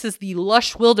because this is the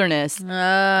lush wilderness,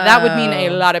 that would mean a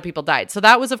lot of people died. So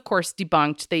that was, of course,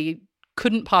 debunked. They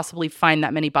couldn't possibly find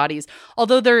that many bodies,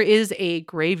 although there is a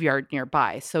graveyard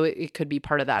nearby. So it could be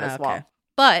part of that as well.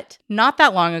 But not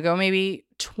that long ago, maybe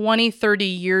 20, 30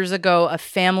 years ago, a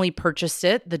family purchased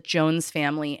it, the Jones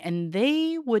family, and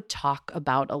they would talk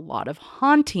about a lot of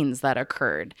hauntings that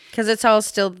occurred. Because it's all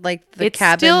still like the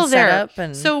cabin still set there. up.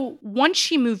 And so once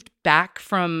she moved back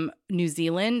from New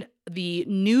Zealand, the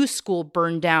new school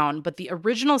burned down, but the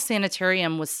original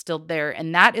sanitarium was still there.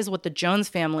 And that is what the Jones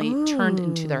family turned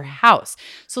into their house.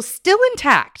 So still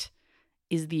intact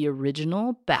is the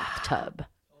original bathtub.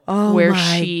 Oh, where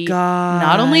my she God.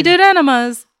 not only did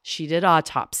enemas, she did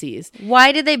autopsies.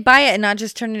 Why did they buy it and not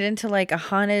just turn it into like a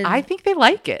haunted? I think they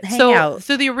like it. Hangout.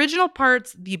 So the original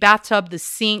parts, the bathtub, the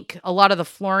sink, a lot of the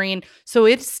flooring, so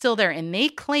it's still there. And they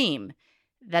claim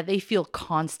that they feel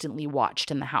constantly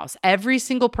watched in the house. Every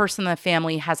single person in the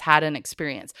family has had an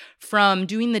experience, from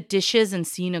doing the dishes and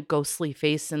seeing a ghostly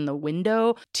face in the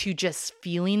window to just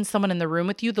feeling someone in the room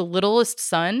with you. The littlest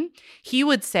son, he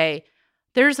would say,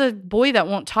 there's a boy that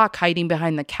won't talk hiding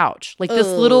behind the couch. Like this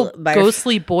little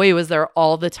ghostly boy was there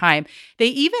all the time. They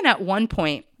even at one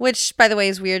point. Which, by the way,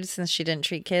 is weird since she didn't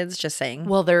treat kids, just saying.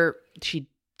 Well, she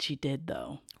did,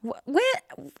 though. What?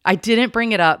 I didn't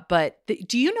bring it up, but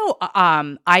do you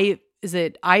know, is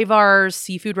it Ivar's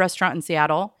seafood restaurant in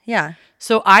Seattle? Yeah.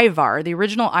 So Ivar, the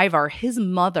original Ivar, his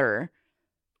mother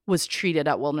was treated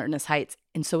at Wilderness Heights,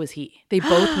 and so was he. They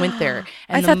both went there.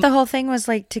 And I thought the whole thing was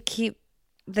like to keep...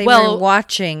 They were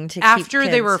watching to keep after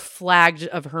kids. They were flagged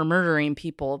of her murdering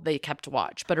people, they kept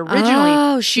watch. But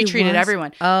originally, she treated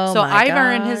everyone. Oh, so my Ivar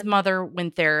God. and his mother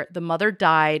went there. The mother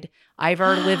died.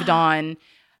 Ivar lived on.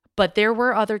 But there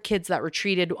were other kids that were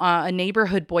treated. A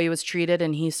neighborhood boy was treated,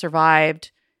 and he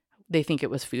survived. They think it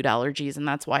was food allergies, and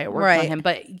that's why it worked on him.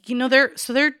 But, you know, they're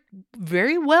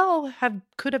very well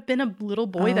could have been a little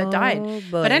boy that died. Boy.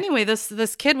 But anyway,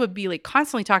 this kid would be like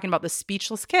constantly talking about this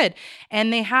speechless kid.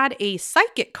 And they had a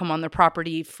psychic come on the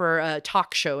property for a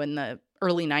talk show in the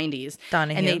early 90s.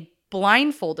 Donahue. And they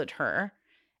blindfolded her.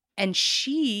 And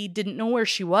she didn't know where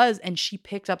she was. And she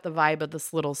picked up the vibe of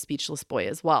this little speechless boy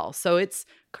as well. So it's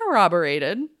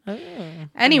corroborated.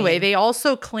 Anyway, they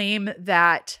also claim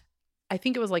that I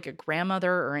think it was like a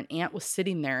grandmother or an aunt was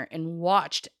sitting there and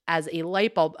watched as a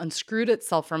light bulb unscrewed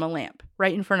itself from a lamp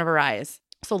right in front of her eyes.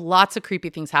 So lots of creepy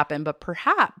things happen, but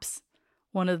perhaps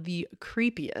one of the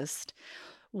creepiest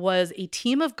was a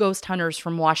team of ghost hunters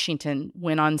from Washington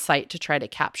went on site to try to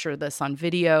capture this on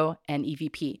video and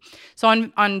EVP. So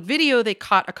on video, they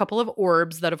caught a couple of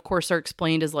orbs that, of course, are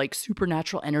explained as like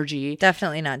supernatural energy.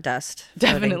 Definitely not dust.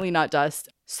 Definitely not dust.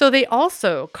 So they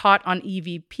also caught on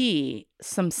EVP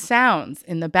some sounds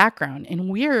in the background, and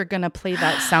we're going to play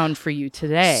that sound for you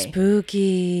today.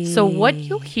 Spooky. So what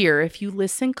you'll hear if you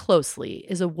listen closely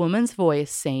is a woman's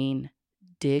voice saying,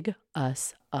 "Dig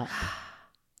us up."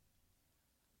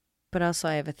 But also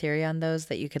I have a theory on those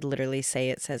that you could literally say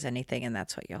it says anything and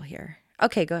that's what you'll hear.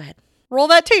 Okay, go ahead. Roll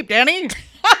that tape, Danny.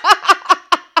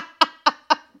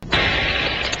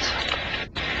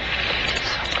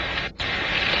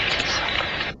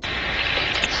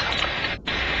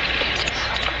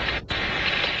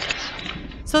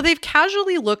 So they've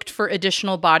casually looked for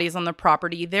additional bodies on the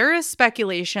property. There is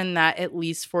speculation that at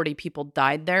least 40 people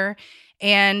died there.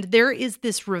 And there is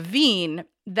this ravine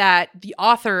that the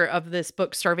author of this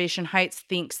book, Starvation Heights,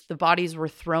 thinks the bodies were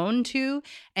thrown to,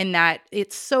 and that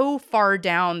it's so far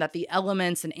down that the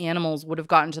elements and animals would have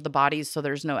gotten to the bodies, so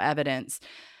there's no evidence.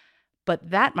 But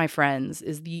that, my friends,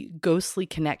 is the ghostly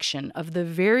connection of the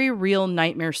very real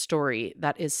nightmare story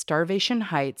that is Starvation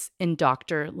Heights in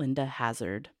Dr. Linda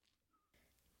Hazard.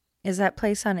 Is that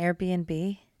place on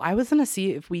Airbnb? I was going to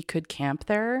see if we could camp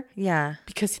there. Yeah.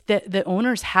 Because the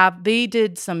owners they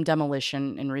did some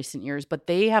demolition in recent years, but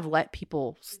they have let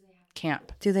people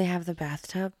camp. Do they have the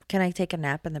bathtub? Can I take a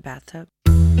nap in the bathtub?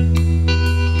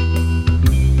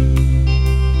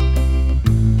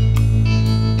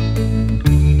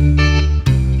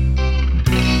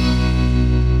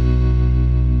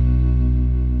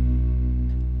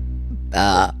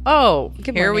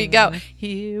 Here we go.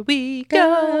 Here we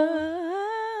go.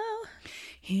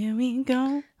 Here we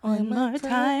go. One more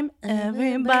time.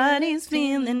 Everybody's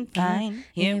feeling fine.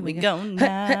 Here we go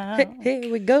now.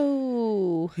 Here we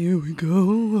go. Here we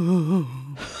go.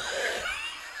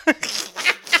 I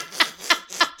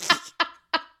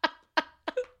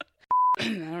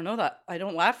don't know that. I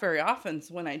don't laugh very often,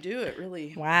 so when I do, it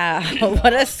really... Wow.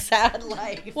 What a sad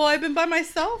life. Well, I've been by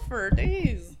myself for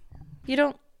days. You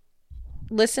don't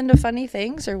listen to funny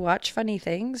things or watch funny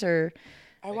things or...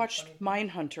 I watched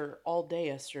Mindhunter all day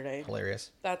yesterday. Hilarious.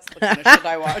 That's the kind of shit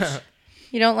I watch.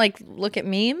 You don't like look at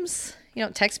memes? You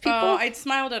don't text people? I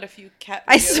smiled at a few cat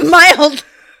videos. I smiled.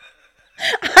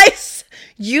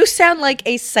 You sound like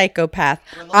a psychopath.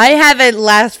 I haven't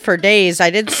laughed for days.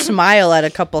 I did smile at a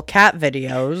couple cat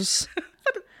videos.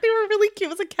 They were really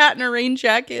cute. It was a cat in a rain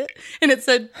jacket. And it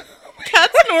said,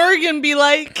 "Cats in Oregon be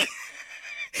like." And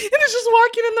it's just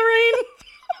walking in the rain.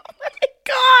 Oh my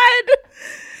God.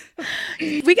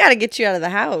 We got to get you out of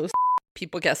the house.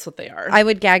 People guess what they are. I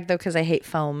would gag, though, because I hate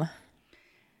foam.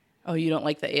 Oh, you don't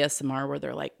like the ASMR where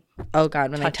they're like... Oh, God.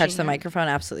 When they touch the them? microphone,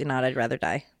 absolutely not. I'd rather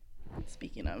die.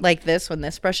 Speaking of... Like this, when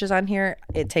this brush is on here,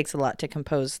 it takes a lot to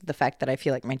compose the fact that I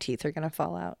feel like my teeth are going to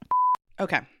fall out.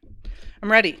 Okay.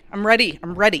 I'm ready. Sorry,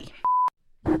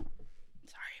 my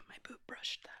boob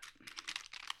brushed that.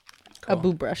 Cool. A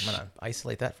boob brush. I'm going to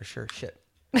isolate that for sure. Shit.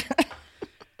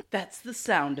 That's the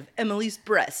sound of Emily's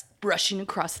breast brushing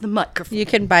across the microphone. You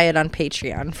can buy it on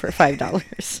Patreon for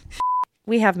 $5.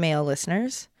 We have male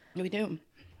listeners. We do.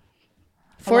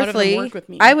 Fourthly,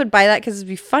 I would buy that because it'd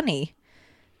be funny.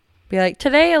 Be like,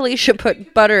 today Alicia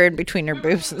put butter in between her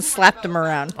boobs and slapped them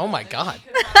around. Oh my God.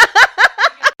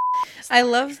 I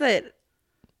love that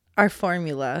our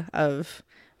formula of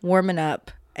warming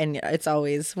up, and it's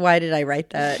always, why did I write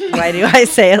that? Why do I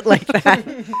say it like that?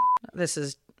 This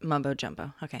is mumbo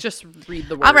jumbo. Okay. Just read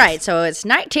the words. All right, so it's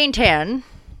 1910.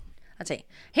 Let's see.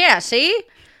 Here, see?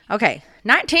 Okay,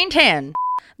 1910.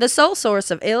 The sole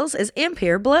source of ills is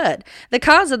impure blood. The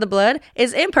cause of the blood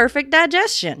is imperfect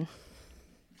digestion.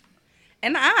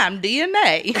 And I'm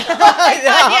DNA.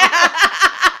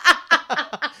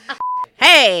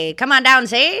 Hey, come on down,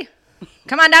 see?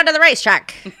 Come on down to the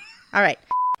racetrack. All right.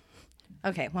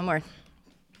 Okay, one more.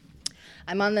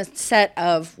 I'm on the set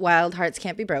of Wild Hearts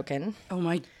Can't Be Broken. Oh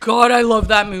my God, I love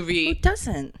that movie. Who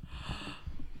doesn't?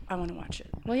 I want to watch it.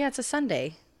 Well, yeah, it's a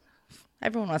Sunday.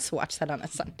 Everyone wants to watch that on a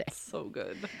Sunday. So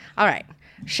good. All right.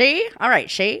 She? All right,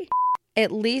 she?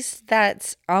 At least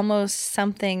that's almost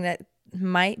something that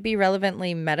might be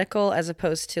relevantly medical as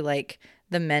opposed to like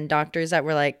the men doctors that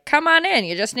were like, come on in,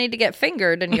 you just need to get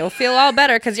fingered and you'll feel all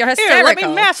better because you're hysterical. Here, let me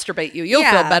masturbate you. You'll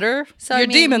feel better. So, your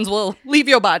demons will leave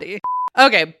your body.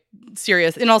 Okay,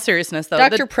 in all seriousness though.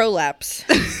 Dr. Prolapse.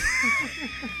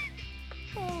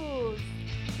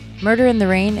 Murder in the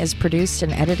Rain is produced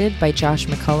and edited by Josh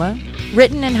McCullough.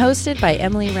 Written and hosted by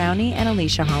Emily Rowney and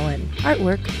Alicia Holland.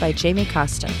 Artwork by Jamie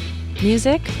Costa.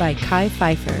 Music by Kai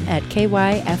Pfeiffer at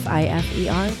kyfifer.com.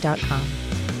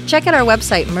 Check out our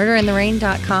website,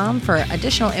 murderintherain.com, for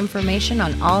additional information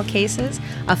on all cases,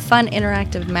 a fun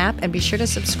interactive map, and be sure to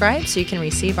subscribe so you can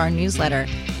receive our newsletter.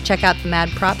 Check out the Mad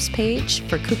Props page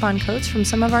for coupon codes from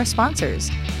some of our sponsors.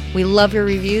 We love your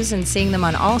reviews and seeing them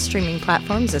on all streaming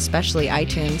platforms, especially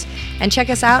iTunes. And check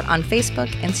us out on Facebook,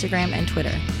 Instagram, and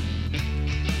Twitter.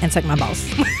 And suck my balls.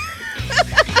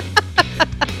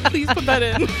 Please put that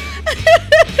in.